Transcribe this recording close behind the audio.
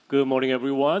Good morning,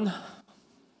 everyone.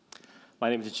 My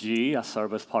name is G. I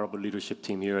serve as part of the leadership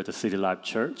team here at the City Life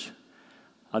Church.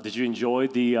 Did you enjoy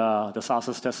the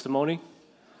Sasa's testimony?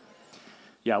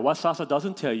 Yeah, what Sasa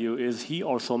doesn't tell you is he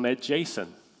also met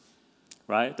Jason,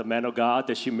 right? The man of God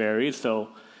that she married. So,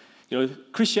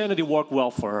 Christianity worked well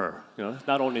for her.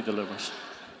 Not only deliverance.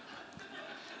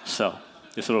 So,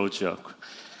 it's a little joke.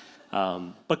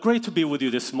 But great to be with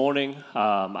you this morning.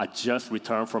 I just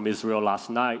returned from Israel last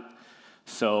night.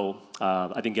 So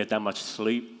I didn't get that much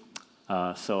sleep.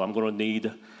 So I'm going to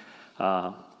need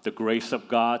the grace of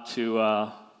God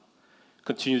to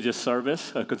continue this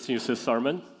service, continue this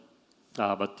sermon.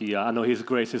 But I know His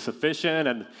grace is sufficient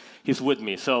and He's with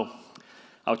me. So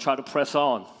I'll try to press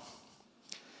on.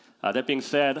 That being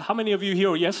said, how many of you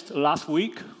here were last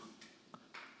week?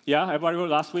 Yeah, everybody were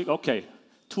last week? Okay,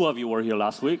 2 of you were here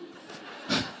last week.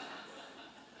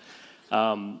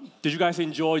 Did you guys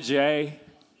enjoy Jay?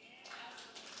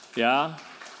 Yeah?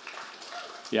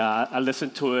 Yeah, I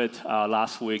listened to it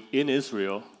last week in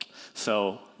Israel.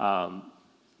 So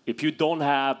if you don't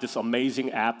have this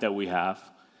amazing app that we have,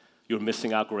 you're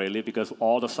missing out greatly because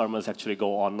all the sermons actually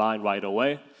go online right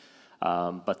away.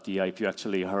 But if you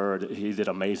actually heard, he did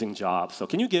an amazing job. So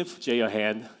can you give Jay a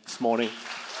hand this morning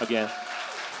again?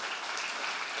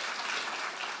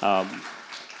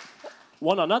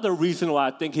 Another reason why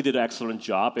I think he did an excellent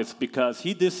job is because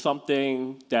he did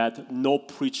something that no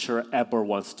preacher ever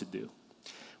wants to do.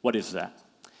 What is that?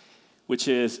 Which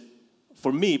is,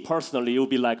 for me personally, it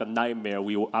would be like a nightmare.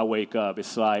 I wake up.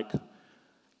 It's like,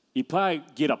 if I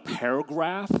get a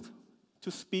paragraph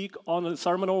to speak on a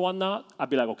sermon or whatnot, I'd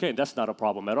be like, okay, that's not a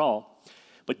problem at all.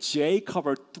 But Jay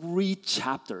covered 3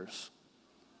 chapters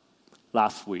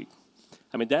last week.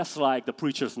 I mean, that's like the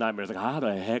preacher's nightmare. It's like, how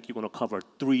the heck are you going to cover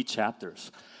 3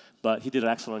 chapters? But he did an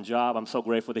excellent job. I'm so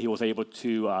grateful that he was able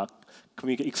to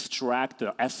extract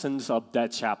the essence of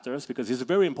that chapters because it's a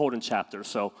very important chapter.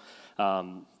 So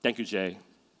thank you, Jay.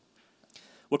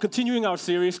 We're continuing our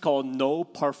series called No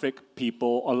Perfect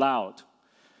People Allowed.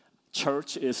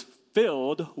 Church is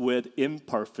filled with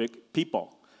imperfect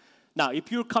people. Now,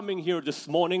 if you're coming here this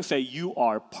morning, say you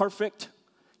are perfect,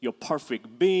 you're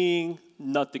perfect being,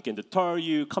 nothing can deter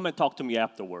you, come and talk to me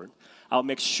afterward. I'll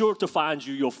make sure to find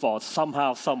you your faults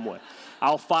somehow, somewhere.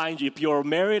 I'll find you. If you're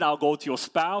married, I'll go to your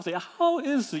spouse. Say, how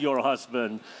is your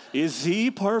husband? Is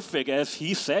he perfect as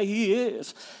he say he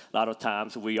is? A lot of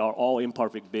times we are all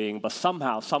imperfect beings, but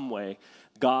somehow, some way,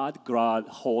 God grabbed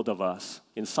hold of us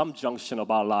in some junction of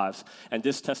our lives. And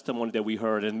this testimony that we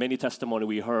heard, and many testimony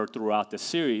we heard throughout the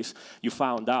series, you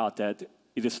found out that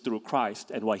it is through Christ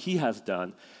and what He has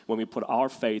done when we put our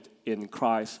faith in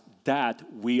Christ that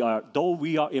though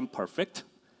we are imperfect,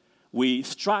 we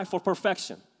strive for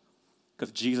perfection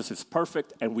because Jesus is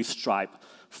perfect and we strive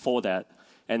for that.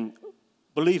 And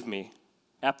believe me,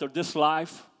 after this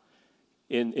life,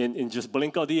 in just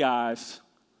blink of the eyes,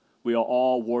 we will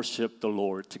all worship the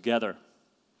Lord together.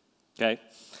 Okay?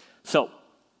 So,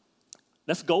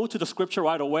 let's go to the scripture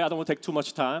right away. I don't want to take too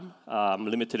much time. I'm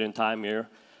limited in time here.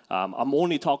 I'm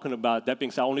only talking about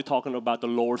the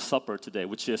Lord's Supper today,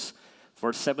 which is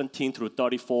verse 17 through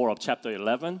 34 of chapter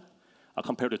 11.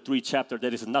 Compared to 3 chapters,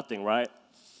 that is nothing, right?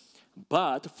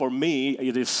 But for me,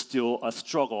 it is still a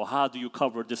struggle. How do you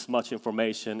cover this much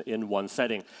information in one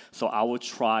setting? So I will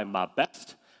try my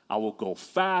best. I will go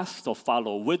fast, so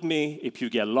follow with me. If you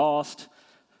get lost,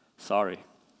 sorry.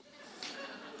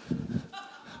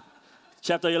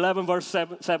 Chapter 11, verse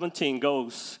 17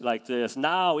 goes like this.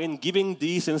 Now, in giving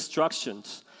these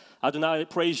instructions, I do not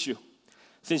praise you,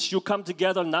 since you come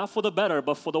together not for the better,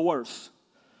 but for the worse.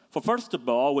 For first of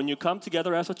all, when you come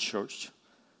together as a church,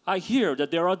 I hear that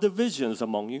there are divisions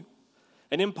among you,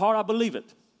 and in part I believe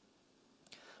it.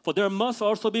 For there must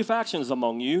also be factions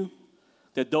among you,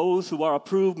 that those who are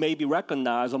approved may be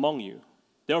recognized among you.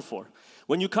 Therefore,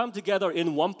 when you come together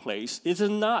in one place, it is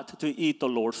not to eat the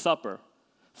Lord's Supper.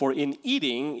 For in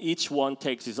eating, each one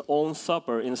takes his own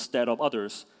supper instead of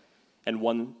others, and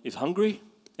one is hungry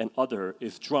and other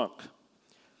is drunk.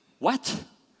 What?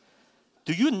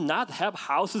 Do you not have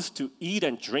houses to eat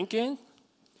and drink in?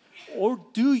 Or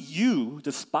do you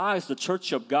despise the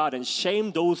church of God and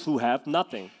shame those who have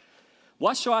nothing?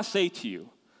 What shall I say to you?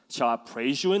 Shall I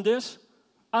praise you in this?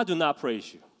 I do not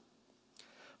praise you.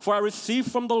 For I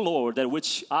received from the Lord that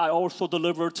which I also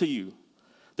delivered to you,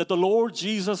 that the Lord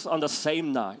Jesus on the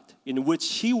same night in which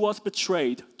He was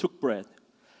betrayed took bread.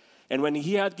 And when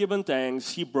He had given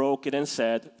thanks, He broke it and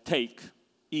said, take,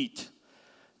 eat.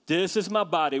 This is my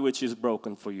body which is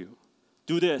broken for you.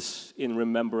 Do this in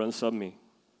remembrance of me.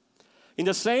 In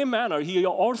the same manner, He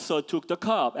also took the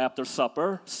cup after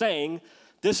supper, saying,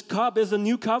 this cup is the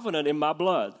new covenant in my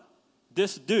blood.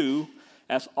 This do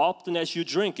as often as you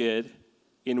drink it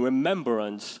in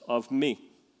remembrance of me.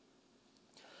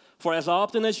 For as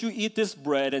often as you eat this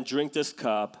bread and drink this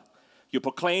cup, you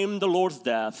proclaim the Lord's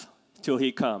death till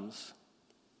he comes.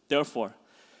 Therefore,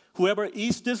 whoever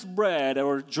eats this bread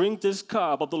or drinks this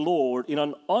cup of the Lord in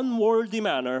an unworthy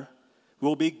manner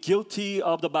will be guilty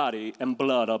of the body and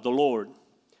blood of the Lord.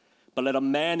 But let a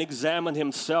man examine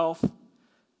himself,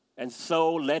 and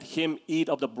so let him eat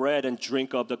of the bread and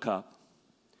drink of the cup.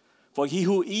 For he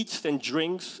who eats and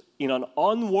drinks in an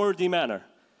unworthy manner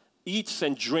eats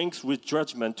and drinks with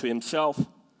judgment to himself,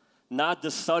 not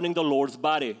discerning the Lord's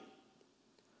body.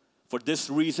 For this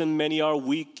reason many are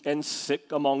weak and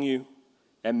sick among you,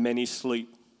 and many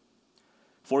sleep.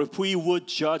 For if we would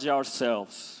judge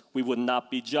ourselves, we would not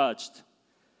be judged.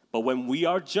 But when we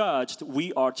are judged,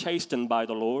 we are chastened by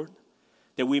the Lord,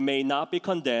 that we may not be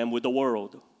condemned with the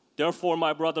world. Therefore,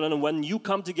 my brethren, when you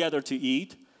come together to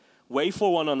eat, wait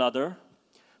for one another.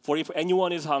 For if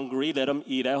anyone is hungry, let him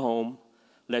eat at home,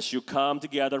 lest you come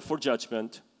together for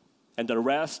judgment. And the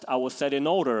rest I will set in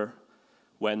order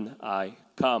when I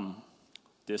come.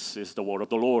 This is the word of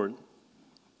the Lord.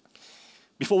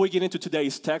 Before we get into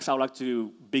today's text, I would like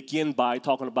to begin by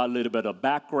talking about a little bit of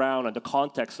background and the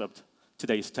context of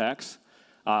today's text.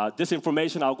 This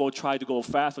information, try to go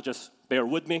fast, so just bear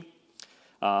with me.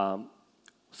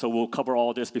 So we'll cover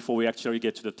all this before we actually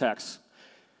get to the text.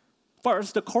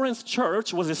 First, the Corinth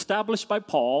church was established by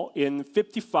Paul in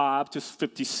 55 to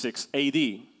 56 AD.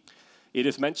 It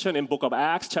is mentioned in book of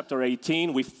Acts, chapter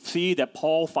 18. We see that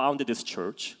Paul founded this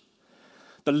church.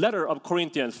 The letter of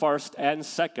Corinthians, 1st and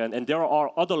 2nd, and there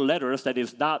are other letters that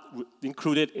is not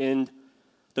included in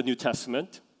the New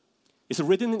Testament. It's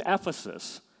written in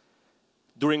Ephesus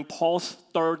during Paul's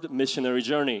third missionary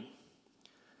journey.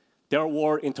 There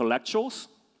were intellectuals,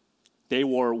 they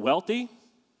were wealthy,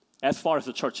 as far as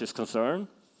the church is concerned,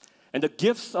 and the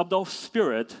gifts of the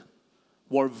Spirit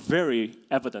were very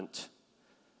evident.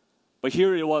 But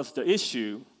here it was the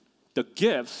issue, the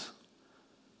gifts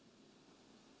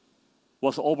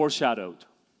was overshadowed.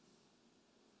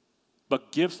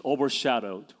 But gifts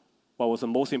overshadowed what was the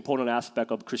most important aspect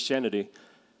of Christianity,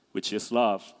 which is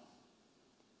love.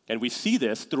 And we see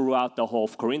this throughout the whole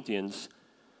of Corinthians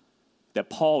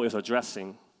that Paul is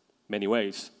addressing many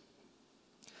ways.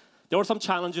 There were some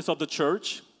challenges of the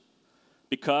church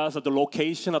because of the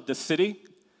location of the city.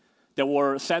 They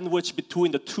were sandwiched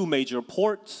between the two major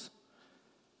ports.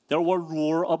 There were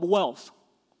lure of wealth.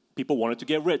 People wanted to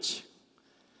get rich.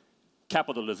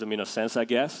 Capitalism, in a sense, I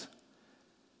guess.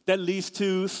 That leads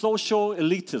to social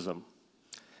elitism.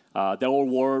 There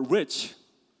were rich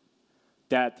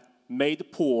that made the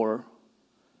poor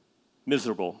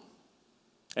miserable,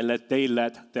 and they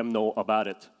let them know about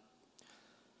it.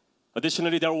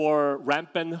 Additionally, there were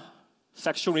rampant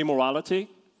sexual immorality,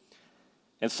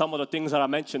 and some of the things that I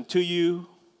mentioned to you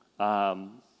that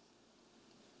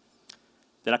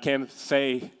I can't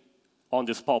say on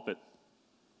this pulpit.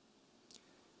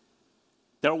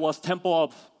 There was temple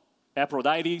of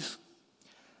Aphrodite.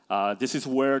 This is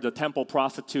where the temple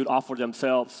prostitute offered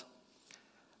themselves,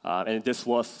 and this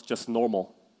was just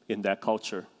normal in that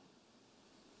culture.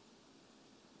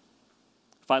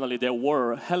 Finally, there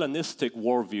were Hellenistic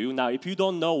worldview. Now, if you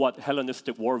don't know what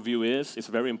Hellenistic worldview is, it's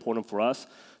very important for us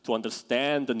to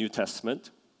understand the New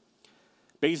Testament.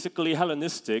 Basically,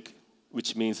 Hellenistic,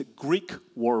 which means Greek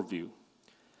worldview.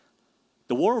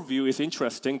 The worldview is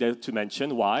interesting to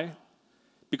mention. Why?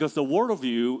 Because the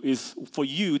worldview is for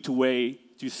you to way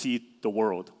to see the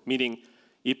world. Meaning,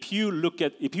 if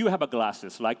you have a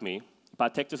glasses like me, if I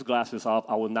take these glasses off,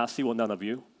 I will not see none of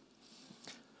you.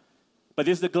 But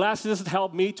it's the glasses that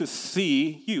help me to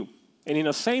see you. And in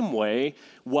the same way,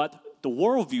 what the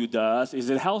worldview does is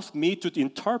it helps me to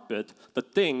interpret the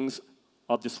things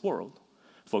of this world.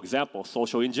 For example,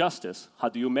 social injustice. How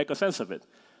do you make a sense of it?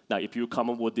 Now, if you come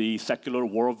up with the secular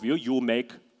worldview, you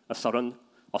make a certain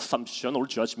assumption or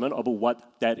judgment of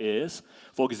what that is.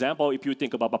 For example, if you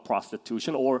think about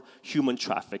prostitution or human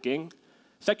trafficking,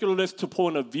 secularist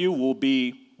point of view will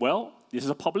be, well, this is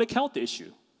a public health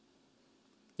issue.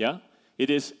 Yeah? It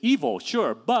is evil,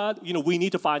 sure, but we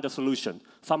need to find a solution,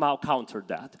 somehow counter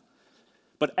that.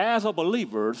 But as a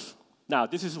believers, now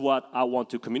this is what I want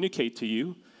to communicate to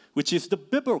you, which is the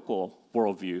biblical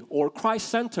worldview or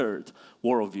Christ-centered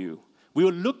worldview. We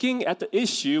are looking at the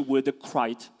issue with the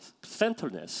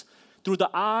Christ-centeredness through the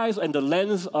eyes and the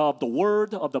lens of the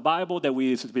Word of the Bible that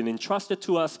has been entrusted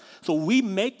to us. So we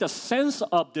make the sense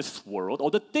of this world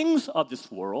or the things of this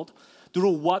world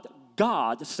through what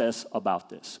God says about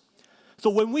this. So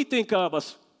when we think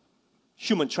of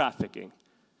human trafficking,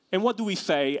 and what do we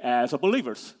say as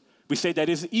believers? We say that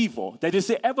is evil. That is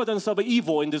the evidence of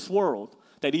evil in this world,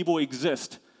 that evil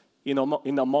exists in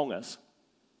among us.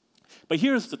 But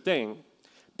here's the thing.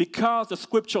 Because the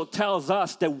scripture tells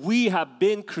us that we have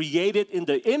been created in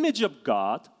the image of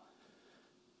God,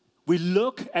 we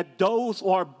look at those who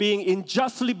are being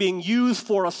unjustly being used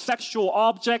for a sexual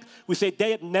object. We say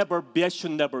they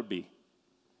should never be.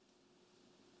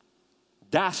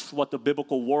 That's what the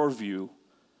biblical worldview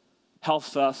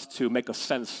helps us to make a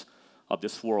sense of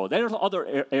this world. There are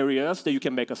other areas that you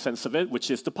can make a sense of it,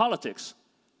 which is the politics,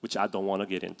 which I don't want to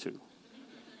get into.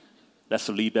 Let's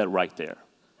leave that right there.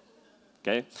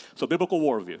 Okay? So biblical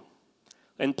worldview.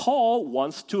 And Paul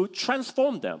wants to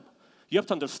transform them. You have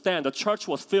to understand the church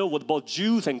was filled with both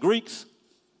Jews and Greeks.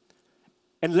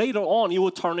 And later on, it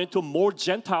will turn into more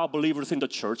Gentile believers in the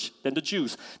church than the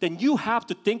Jews. Then you have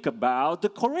to think about the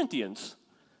Corinthians.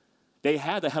 They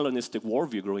had a Hellenistic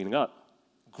worldview growing up,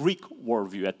 Greek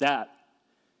worldview at that,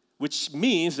 which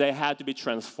means they had to be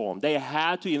transformed. They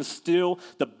had to instill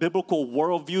the biblical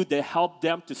worldview that helped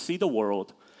them to see the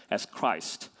world as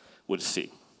Christ would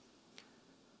see.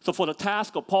 So for the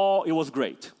task of Paul, it was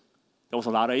great. There was a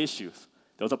lot of issues.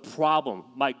 There was a problem.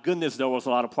 My goodness, there was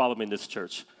a lot of problem in this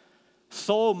church.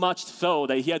 So much so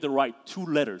that he had to write 2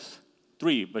 letters.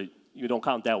 3, but you don't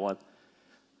count that one.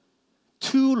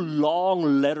 2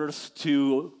 long letters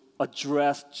to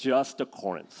address just the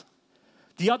Corinth.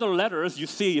 The other letters you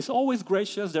see is always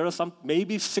gracious. There are some,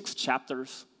 maybe 6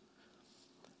 chapters.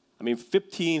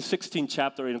 15, 16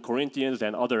 chapters in Corinthians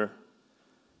and other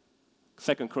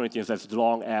 2 Corinthians as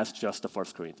long as just the 1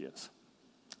 Corinthians.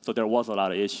 So there was a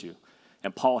lot of issue.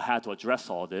 And Paul had to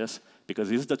address all this because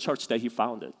this is the church that he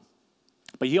founded.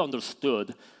 But he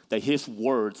understood that his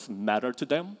words mattered to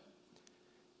them.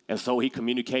 And so he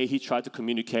tried to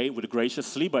communicate with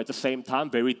graciously, but at the same time,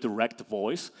 very direct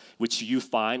voice, which you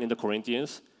find in the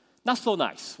Corinthians. Not so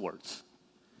nice words.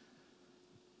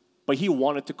 But he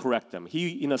wanted to correct them.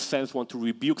 He, in a sense, wanted to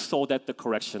rebuke so that the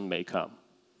correction may come.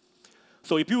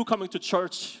 So if you're coming to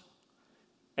church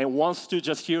and wants to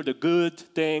just hear the good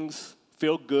things,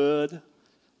 feel good,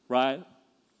 right?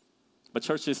 But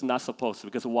church is not supposed to,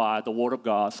 because why? The Word of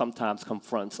God sometimes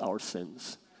confronts our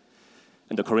sins.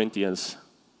 And the Corinthians,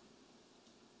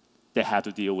 they had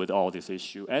to deal with all this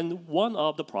issue. And one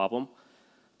of the problems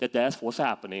that was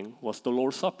happening was the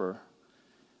Lord's Supper.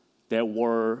 They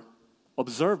were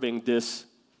observing this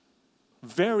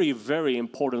very, very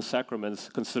important sacraments.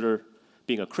 Consider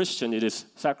being a Christian, it is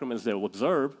sacraments they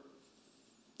observe.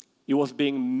 It was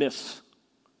being missed.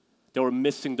 They were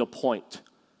missing the point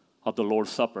of the Lord's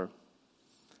Supper.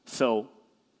 So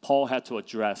Paul had to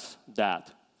address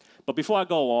that. But before I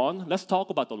go on, let's talk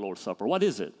about the Lord's Supper. What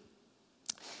is it?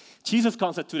 Jesus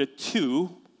constituted 2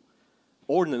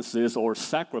 ordinances or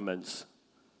sacraments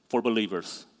for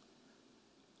believers.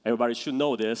 Everybody should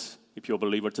know this if you're a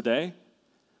believer today.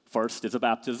 First is the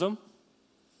baptism,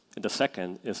 and the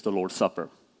second is the Lord's Supper.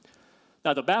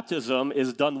 Now, the baptism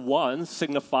is done once,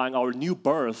 signifying our new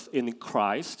birth in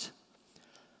Christ.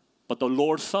 But the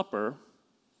Lord's Supper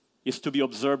is to be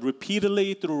observed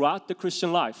repeatedly throughout the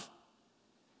Christian life.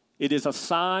 It is a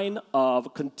sign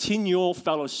of continual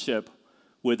fellowship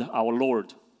with our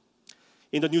Lord.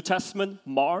 In the New Testament,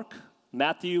 Mark,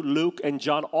 Matthew, Luke, and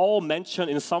John all mention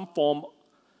in some form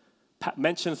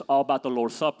mentions about the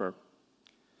Lord's Supper.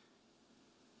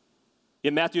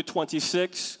 In Matthew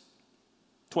 26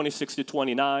 to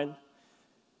 29,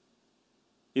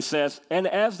 it says, "And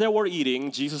as they were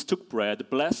eating, Jesus took bread,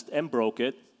 blessed and broke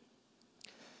it,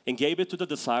 and gave it to the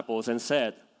disciples and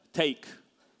said, 'Take,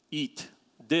 eat,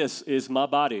 this is my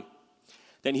body.'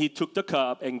 Then he took the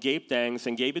cup and gave thanks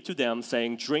and gave it to them,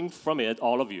 saying, 'Drink from it,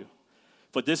 all of you.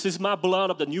 For this is my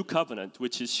blood of the new covenant,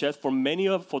 which is shed for many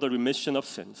for the remission of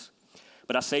sins.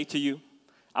 But I say to you,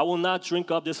 I will not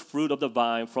drink of this fruit of the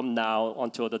vine from now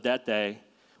until that day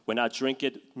when I drink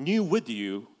it new with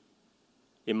you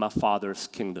in my Father's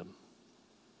kingdom.'"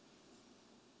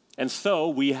 And so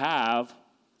we have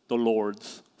the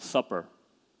Lord's Supper.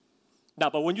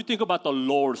 Now, but when you think about the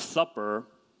Lord's Supper,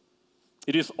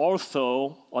 it is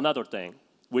also another thing,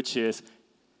 which is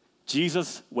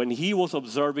Jesus, when he was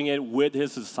observing it with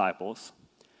his disciples,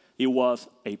 it was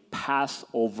a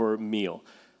Passover meal.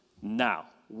 Now,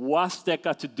 what's that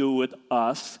got to do with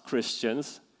us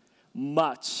Christians?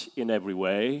 Much in every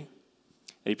way.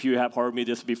 If you have heard me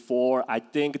this before, I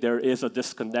think there is a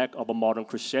disconnect of a modern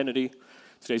Christianity,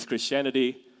 today's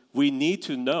Christianity. We need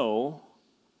to know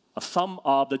some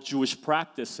of the Jewish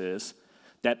practices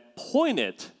that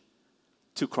pointed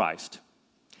to Christ.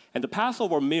 And the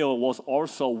Passover meal was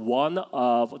also one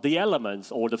of the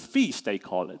elements, or the feast they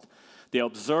call it. They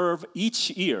observe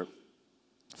each year,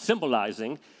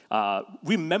 symbolizing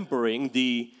remembering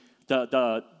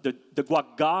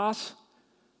God's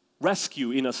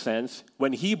rescue, in a sense,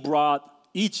 when he brought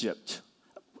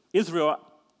Israel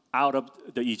out of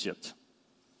the Egypt.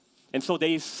 And so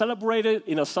they celebrated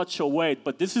in such a way,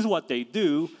 but this is what they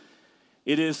do.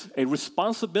 It is a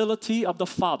responsibility of the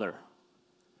father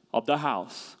of the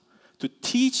house to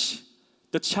teach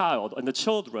the child and the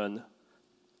children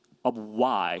of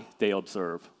why they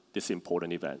observe these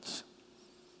important events.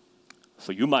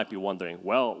 So you might be wondering,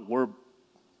 well, we're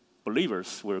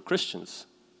believers, we're Christians.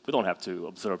 We don't have to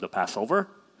observe the Passover.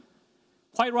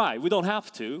 Quite right, we don't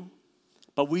have to,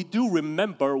 but we do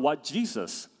remember what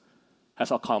Jesus has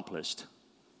accomplished.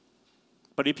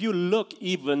 But if you look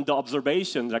even the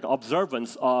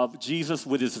observance of Jesus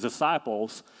with his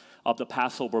disciples of the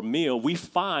Passover meal, we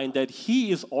find that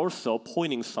he is also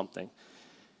pointing something,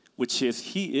 which is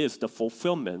he is the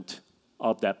fulfillment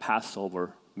of that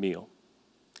Passover meal.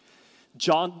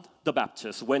 John the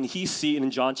Baptist, when he see in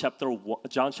John chapter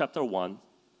 1,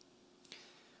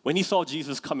 when he saw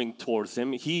Jesus coming towards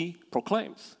him, he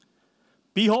proclaims,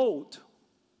 "Behold,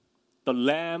 the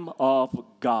Lamb of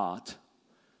God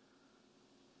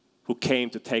who came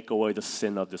to take away the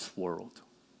sin of this world."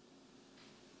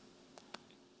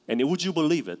 And would you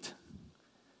believe it?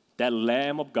 That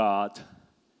Lamb of God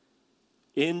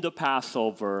in the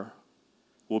Passover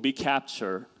will be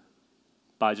captured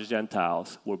by the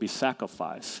Gentiles, will be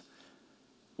sacrificed,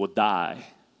 will die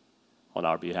on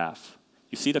our behalf.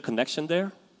 You see the connection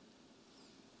there?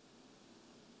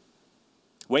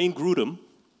 Wayne Grudem,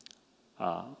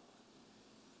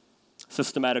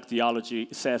 Systematic Theology,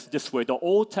 says this way: the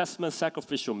Old Testament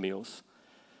sacrificial meals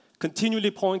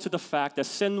continually point to the fact that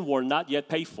sin were not yet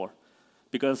paid for,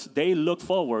 because they look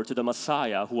forward to the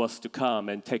Messiah who was to come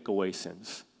and take away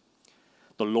sins.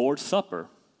 The Lord's Supper,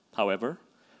 however,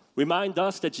 reminds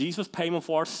us that Jesus' payment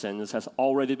for our sins has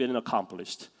already been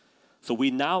accomplished. So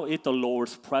we now eat the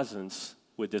Lord's presence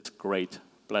with its great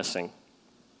blessing.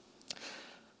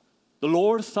 The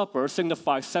Lord's Supper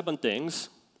signifies 7 things.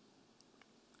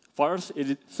 First,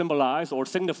 it symbolizes or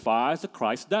signifies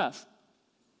Christ's death.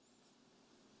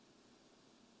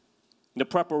 In the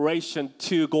preparation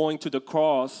to going to the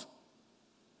cross,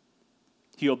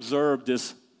 he observed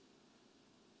this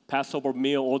Passover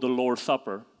meal or the Lord's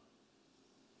Supper.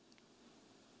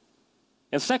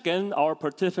 And second, our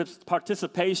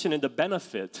participation in the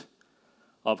benefit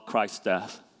of Christ's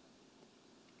death.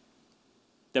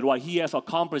 That what he has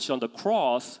accomplished on the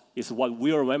cross is what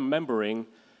we are remembering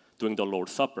during the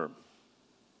Lord's Supper.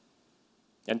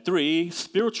 And 3,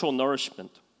 spiritual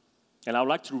nourishment. And I would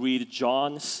like to read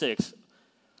John 6,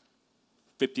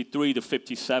 53 to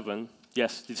 57.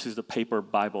 Yes, this is the paper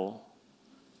Bible.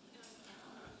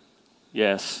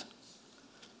 Yes.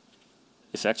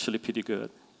 It's actually pretty good.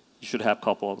 You should have a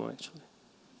couple of them, actually.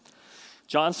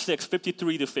 John 6,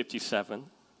 53 to 57.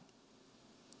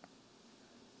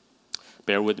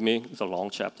 Bear with me, it's a long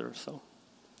chapter, so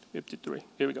 53.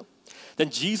 Here we go. Then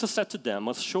Jesus said to them,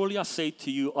 "Most surely I say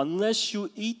to you, unless you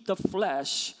eat the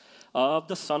flesh of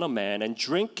the Son of Man and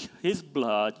drink his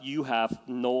blood, you have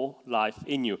no life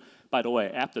in you." By the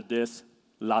way, after this,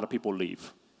 a lot of people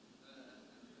leave.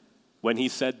 When he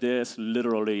said this,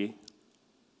 literally,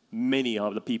 many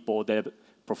of the people that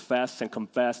profess and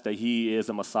confess that he is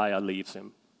the Messiah leaves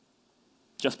him.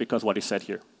 Just because what he said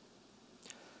here.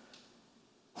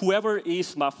 "Whoever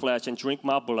eats my flesh and drink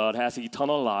my blood has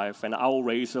eternal life, and I will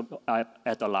raise him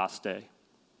at the last day.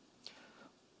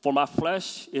 For my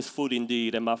flesh is food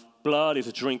indeed, and my blood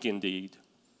is drink indeed.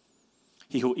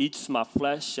 He who eats my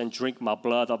flesh and drink my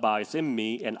blood abides in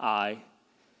me, and I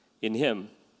in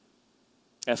him.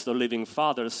 As the living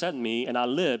Father sent me, and I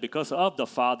live because of the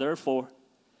Father,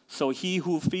 so he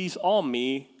who feeds on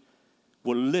me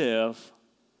will live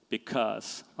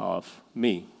because of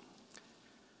me."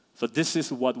 So this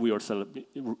is what we are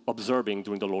observing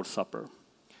during the Lord's Supper.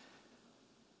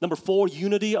 Number 4,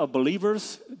 unity of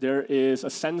believers. There is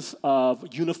a sense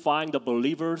of unifying the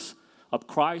believers of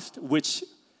Christ, which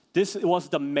this was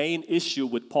the main issue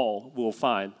with Paul, we will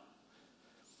find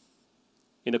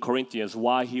in the Corinthians,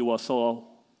 why he was so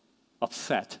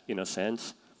upset, in a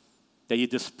sense, that he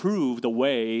disproved the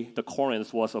way the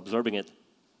Corinth was observing it.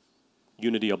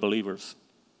 Unity of believers.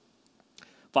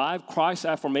 5, Christ's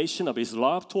affirmation of his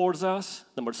love towards us.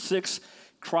 Number 6,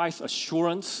 Christ's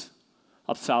assurance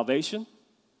of salvation.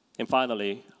 And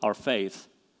finally, our faith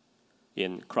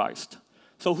in Christ.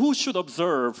 So who should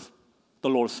observe the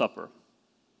Lord's Supper?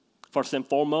 First and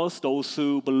foremost, those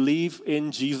who believe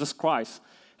in Jesus Christ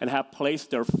and have placed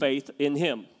their faith in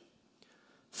him.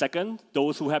 Second,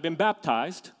 those who have been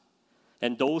baptized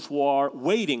and those who are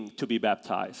waiting to be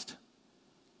baptized.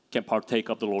 can partake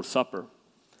of the Lord's Supper.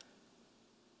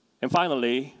 And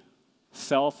finally,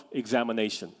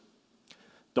 self-examination.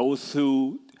 Those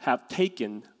who have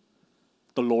taken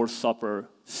the Lord's Supper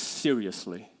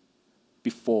seriously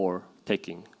before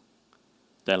taking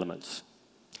the elements.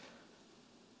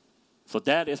 So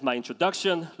that is my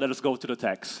introduction. Let us go to the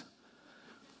text.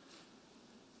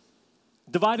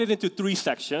 Divided into 3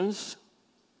 sections.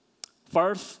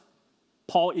 First,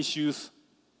 Paul issues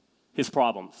his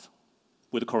problems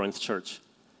with the Corinth church.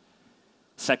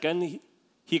 Second,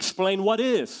 he explained what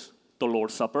is the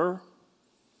Lord's Supper.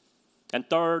 And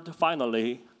third,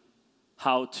 finally,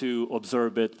 how to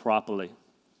observe it properly.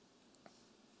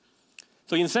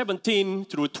 So in 17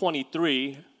 through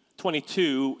 22,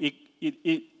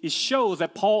 it shows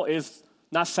that Paul is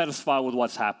not satisfied with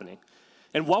what's happening.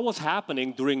 And what was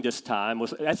happening during this time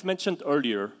was, as mentioned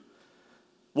earlier,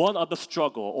 one of the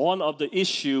struggle, one of the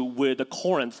issue with the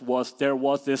Corinth was there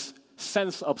was this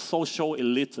sense of social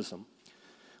elitism,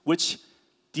 which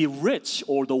the rich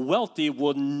or the wealthy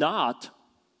would not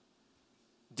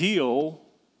deal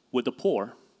with the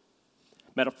poor.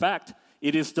 Matter of fact,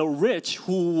 it is the rich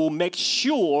who will make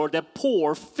sure that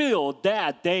poor feel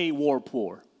that they were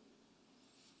poor.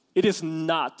 It is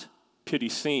not pity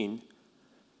seen.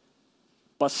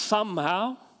 But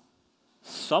somehow,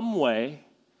 some way,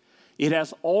 it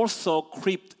has also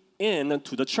creeped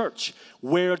into the church,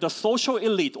 where the social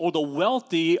elite or the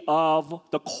wealthy of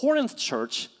the Corinth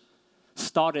church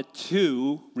started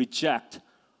to reject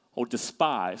or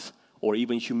despise or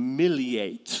even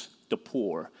humiliate the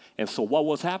poor. And so what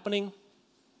was happening?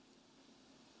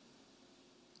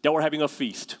 They were having a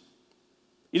feast.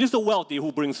 It is the wealthy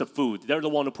who brings the food. They're the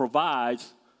one who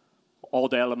provides all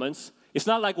the elements. It's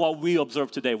not like what we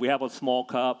observe today. We have a small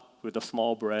cup with a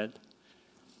small bread.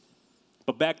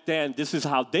 But back then, this is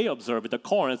how they observe it. The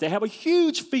Corinth, they have a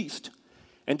huge feast.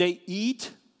 And they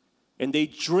eat and they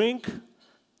drink.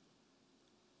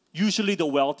 Usually the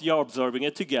wealthy are observing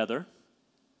it together.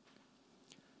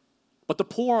 But the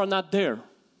poor are not there.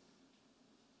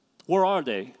 Where are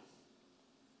they?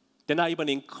 They're not even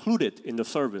included in the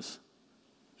service.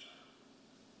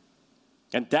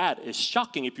 And that is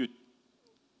shocking if you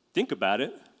think about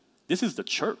it. This is the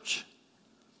church.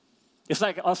 It's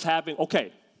like us having,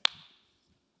 okay,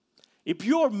 if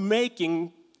you're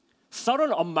making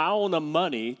certain amount of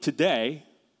money today,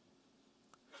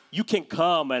 you can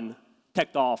come and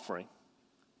take the offering.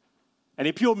 And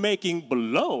if you're making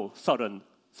below certain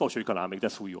socioeconomic,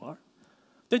 that's who you are,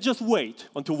 then just wait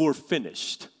until we're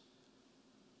finished.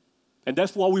 And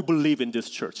that's what we believe in this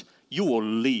church. You will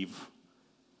leave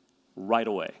right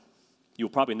away. You'll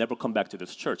probably never come back to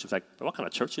this church. It's like, what kind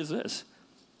of church is this?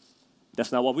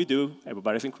 That's not what we do.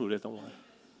 Everybody's included, don't worry.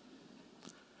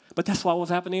 But that's what was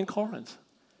happening in Corinth.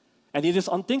 And it is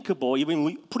unthinkable,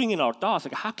 even putting in our thoughts,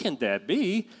 like, how can that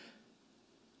be?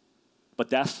 But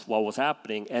that's what was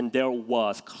happening, and there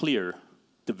was clear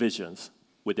divisions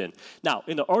within. Now,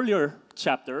 in the earlier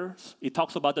chapters, it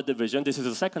talks about the division. This is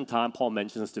the second time Paul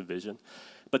mentions division.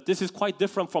 But this is quite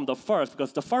different from the first,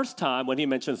 because the first time when he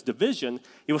mentions division,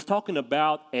 he was talking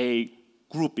about a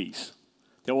groupies.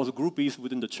 There was groupies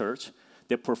within the church.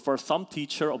 They prefer some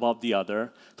teacher above the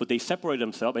other, so they separate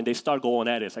themselves and they start going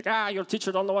at it. It's like, your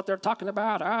teacher don't know what they're talking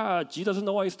about. G doesn't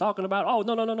know what he's talking about. Oh,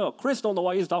 no. Chris don't know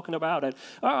what he's talking about. And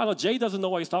no, Jay doesn't know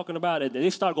what he's talking about. And they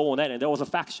start going at it, and there was a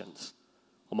factions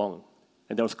among them.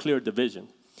 And there was clear division.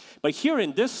 But here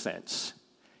in this sense,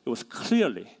 it was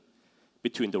clearly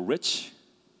between the rich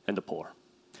and the poor,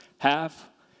 have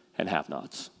and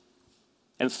have-nots.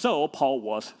 And so Paul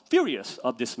was furious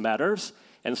of these matters,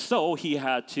 and so he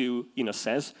had to, in a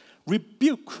sense,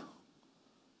 rebuke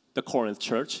the Corinth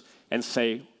church and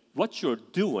say, what you're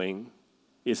doing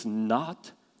is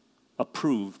not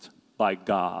approved by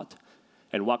God.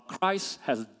 And what Christ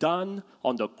has done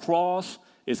on the cross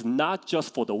is not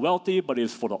just for the wealthy, but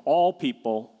is for all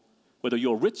people. Whether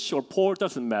you're rich or poor,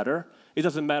 doesn't matter. It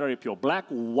doesn't matter if you're black,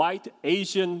 white,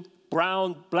 Asian,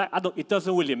 brown, black. It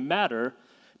doesn't really matter,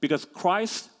 because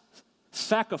Christ's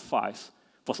sacrifice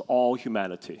was all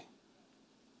humanity.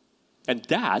 And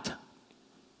that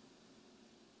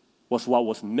was what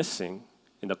was missing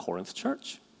in the Corinth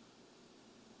church.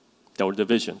 There were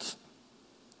divisions.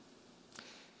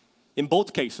 In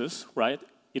both cases, right,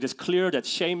 it is clear that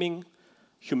shaming,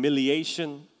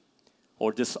 humiliation,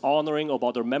 or dishonoring of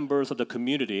other members of the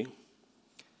community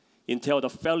entailed a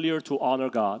failure to honor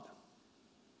God,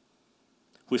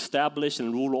 who established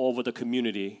and ruled over the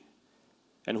community,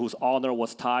 and whose honor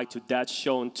was tied to that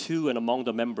shown to and among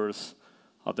the members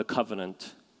of the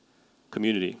covenant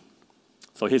community.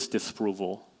 So his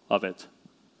disapproval of it.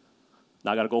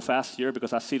 Now I got to go fast here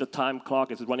because I see the time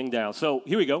clock is running down. So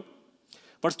here we go.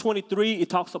 Verse 23, it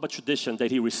talks about tradition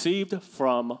that he received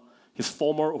from his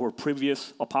former or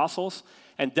previous apostles.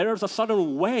 And there's a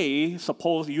certain way you're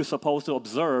supposed to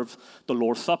observe the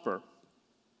Lord's Supper.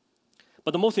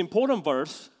 But the most important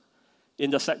verse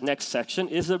in the next section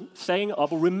is a saying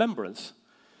of remembrance.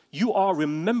 You are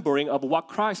remembering of what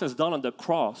Christ has done on the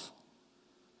cross.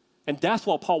 And that's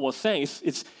what Paul was saying.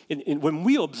 When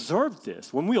we observe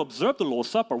this, when we observe the Lord's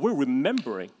Supper, we're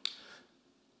remembering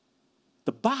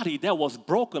the body that was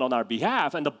broken on our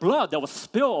behalf and the blood that was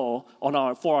spilled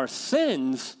for our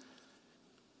sins.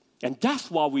 And that's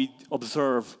why we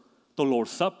observe the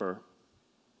Lord's Supper.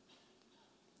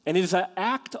 And it is an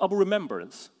act of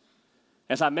remembrance.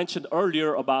 As I mentioned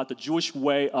earlier about the Jewish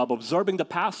way of observing the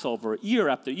Passover year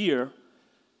after year,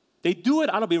 they do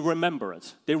it out of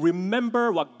remembrance. They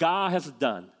remember what God has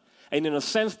done. And in a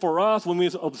sense, for us, when we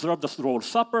observe the Lord's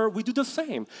Supper, we do the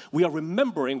same. We are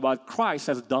remembering what Christ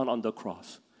has done on the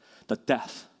cross, the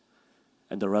death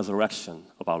and the resurrection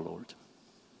of our Lord.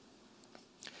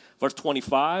 Verse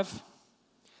 25,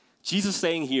 Jesus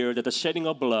saying here that the shedding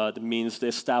of blood means the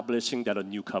establishing that a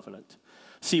new covenant.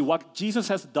 See, what Jesus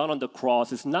has done on the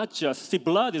cross is not just,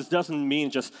 blood doesn't mean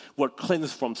just we're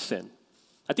cleansed from sin.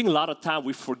 I think a lot of time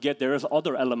we forget there is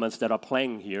other elements that are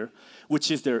playing here,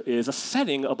 which is there is a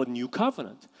setting of a new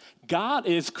covenant. God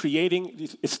is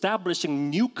establishing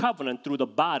new covenant through the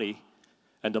body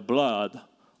and the blood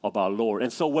of our Lord.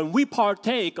 And so when we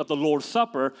partake of the Lord's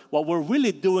Supper, what we're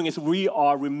really doing is we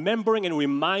are remembering and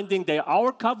reminding that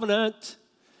our covenant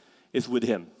is with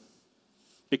Him.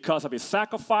 Because of His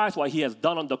sacrifice, what He has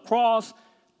done on the cross,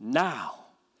 now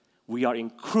we are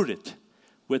included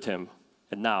with Him,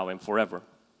 and now and forever.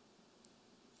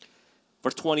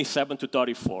 Verse 27 to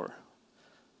 34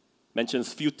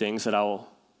 mentions a few things that I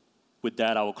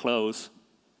will close.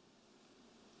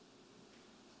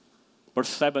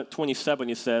 Verse 27,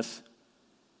 it says,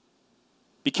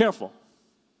 be careful.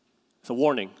 It's a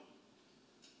warning.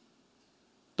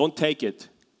 Don't take it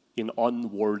in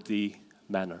unworthy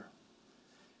manner.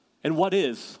 And what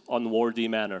is unworthy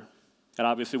manner? And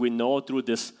obviously we know through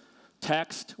this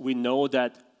text, we know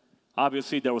that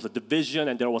obviously there was a division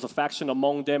and there was a faction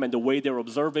among them, and the way they were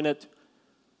observing it,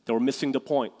 they were missing the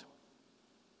point.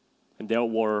 And they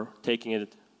were taking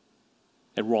it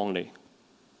wrongly.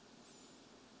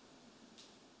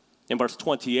 In verse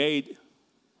 28, it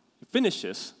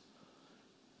finishes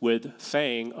with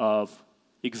saying of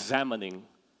examining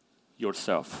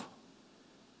yourself.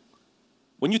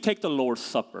 When you take the Lord's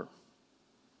Supper,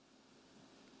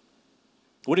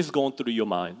 what is going through your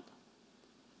mind?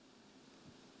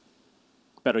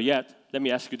 Better yet, let me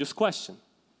ask you this question.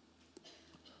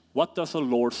 What does the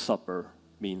Lord's Supper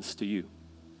mean to you?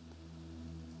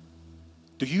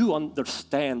 Do you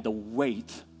understand the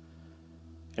weight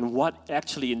and what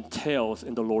actually entails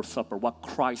in the Lord's Supper, what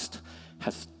Christ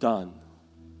has done?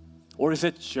 Or is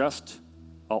it just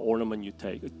an ornament you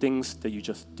take, things that you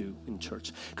just do in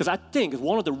church? Because I think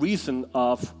one of the reasons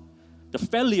of the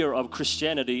failure of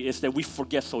Christianity is that we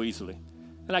forget so easily.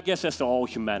 And I guess that's all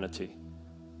humanity.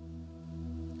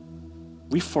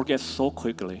 We forget so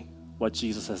quickly what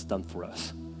Jesus has done for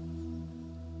us.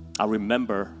 I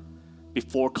remember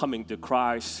before coming to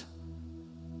Christ,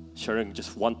 sharing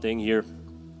just one thing here,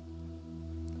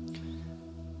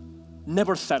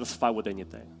 never satisfied with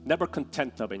anything, never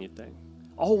content of anything,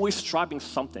 always striving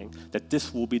something that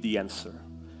this will be the answer.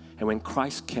 And when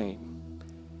Christ came,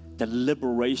 the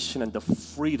liberation and the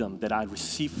freedom that I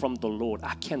received from the Lord,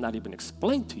 I cannot even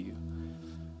explain to you.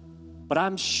 But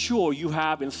I'm sure you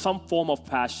have, in some form of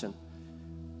passion,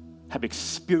 have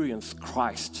experienced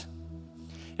Christ.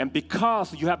 And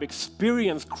because you have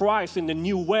experienced Christ in a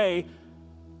new way,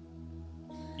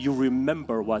 you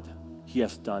remember what He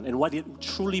has done and what it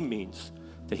truly means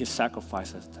that His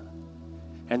sacrifice has done.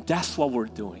 And that's what we're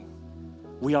doing.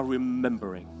 We are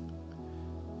remembering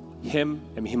Him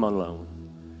and Him alone.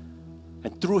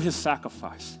 And through His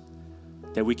sacrifice,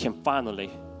 that we can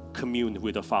finally commune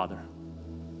with the Father.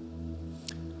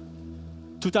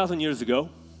 2,000 years ago,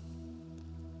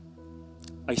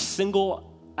 a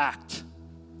single act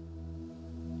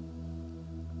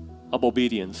of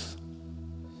obedience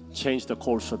changed the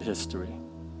course of history.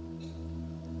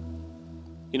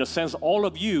 In a sense, all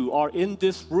of you are in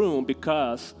this room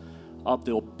because of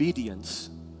the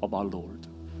obedience of our Lord.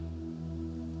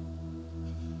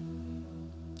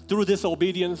 Through this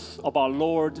obedience of our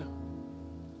Lord,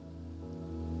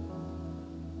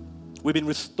 we've been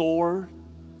restored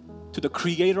to the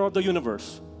Creator of the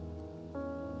universe,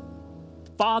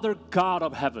 Father God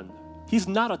of heaven. He's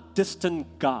not a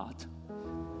distant God.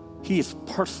 He is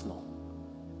personal.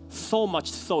 so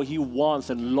much so He wants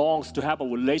and longs to have a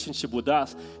relationship with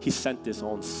us, He sent His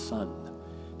own Son.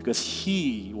 Because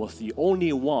He was the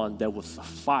only one that would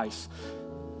suffice.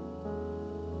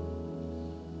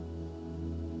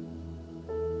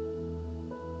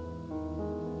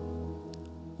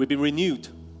 We've been renewed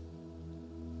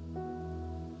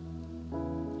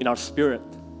in our spirit.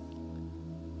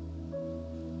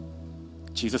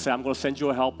 Jesus said, I'm going to send you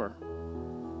a helper.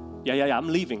 Yeah, I'm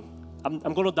leaving. I'm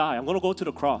going to die. I'm going to go to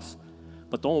the cross.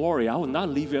 But don't worry, I will not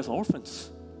leave you as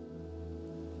orphans.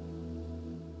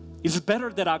 It's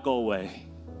better that I go away,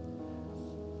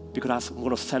 because I'm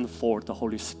going to send forth the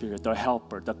Holy Spirit, the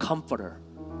helper, the comforter,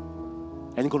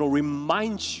 and I'm going to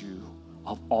remind you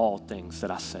of all things that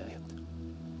I said.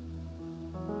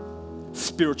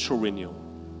 Spiritual renewal.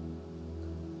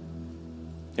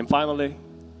 And finally,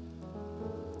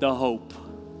 the hope.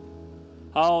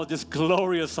 Oh, this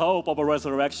glorious hope of a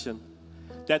resurrection.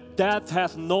 That death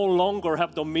has no longer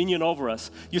have dominion over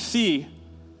us. You see,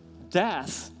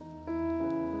 death,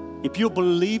 if you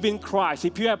believe in Christ,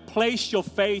 if you have placed your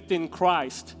faith in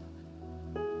Christ,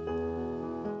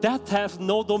 death has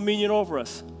no dominion over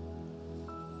us.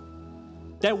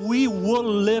 That we will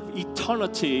live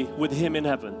eternity with Him in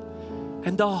heaven.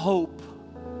 And the hope,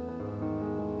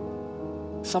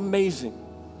 it's amazing.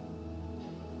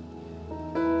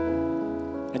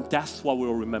 And that's what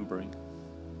we're remembering.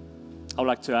 I would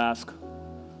like to ask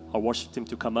our worship team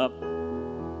to come up.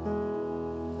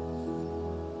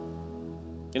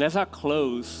 And as I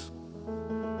close,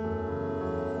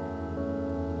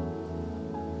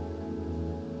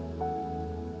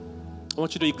 I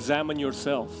want you to examine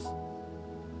yourself.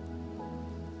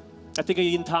 I think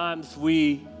in times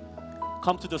we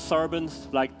come to the sermons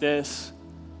like this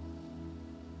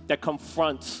that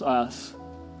confronts us.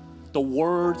 The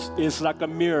words is like a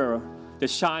mirror that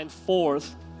shines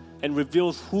forth and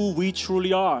reveals who we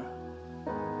truly are.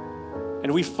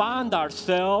 And we find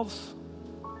ourselves,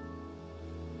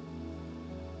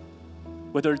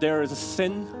 whether there is a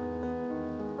sin,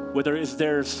 whether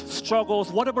there's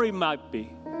struggles, whatever it might be,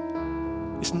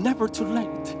 it's never too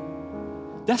late.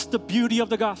 That's the beauty of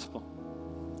the gospel.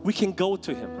 We can go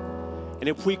to Him. And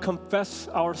if we confess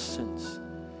our sins,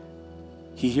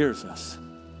 He hears us.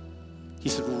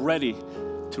 He's ready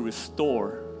to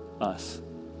restore us.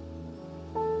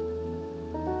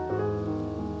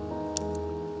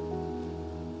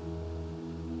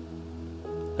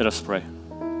 Let us pray.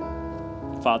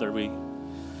 Father, we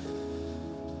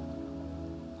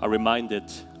are reminded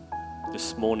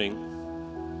this morning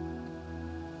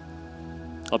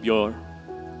of your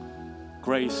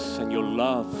grace and your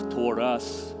love toward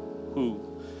us who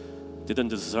didn't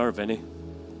deserve any.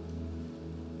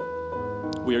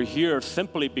 We are here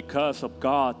simply because of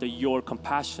God, that your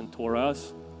compassion toward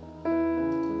us,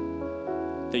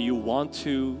 that you want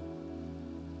to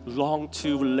long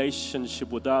to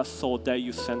relationship with us, so that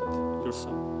you sent your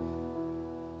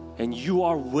Son. And you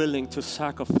are willing to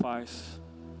sacrifice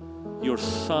your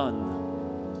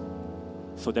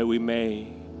Son so that we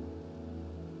may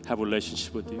have a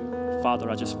relationship with you. Father,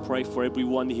 I just pray for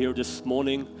everyone here this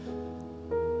morning,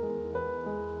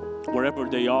 wherever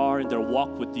they are in their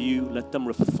walk with you, let them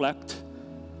reflect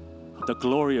the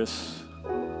glorious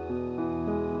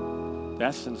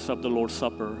essence of the Lord's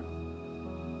Supper.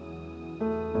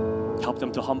 Help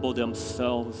them to humble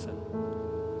themselves and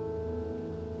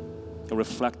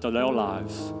reflect on their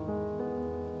lives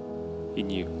in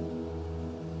you.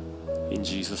 In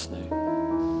Jesus' name,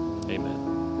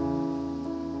 amen.